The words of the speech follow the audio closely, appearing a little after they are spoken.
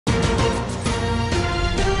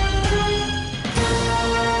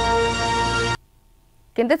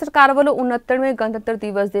केंद्र सरकार वालों 69वें गणतंत्र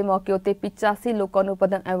दिवस के मौके उत्ते 85 लोगों को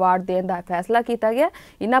पद्म अवार्ड देने का फैसला किया गया।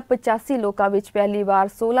 इन्हां 85 लोगों में पहली बार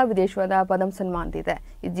 16 विदेशियों का पद्म सम्मान दिता है,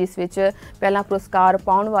 जिस विच पहला पुरस्कार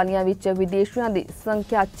पाउण वालियां विच विदेशियों की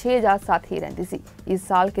संख्या 6,007 ही रहिंदी सी। इस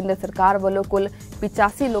साल केंद्र सरकार वालों कुल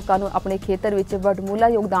 85 लोगों को अपने खेतर में वडमूला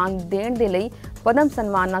योगदान देने के लिए पद्म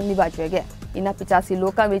सम्मान नाल निवाजिया गया। इन्हां 85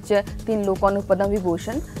 लोगों में 3 लोगों को पद्म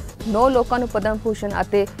विभूषण, 9 लोगों को पद्म भूषण और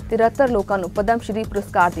 73 लोगों को पद्म श्री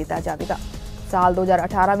पुरस्कार दिता जाएगा। साल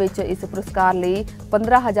 2018 में इस पुरस्कार लिए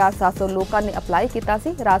 15,700 लोगों ने अपलाई किया।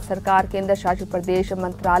 राज्य सरकार, केंद्र शासित प्रदेश,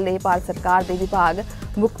 मंत्रालय, भारत सरकार के विभाग,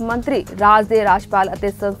 मुख्यमंत्री, राज्य के राज्यपाल और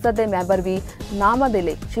संसद के मैंबर भी नामां दे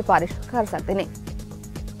लई सिफारिश कर सकते हैं।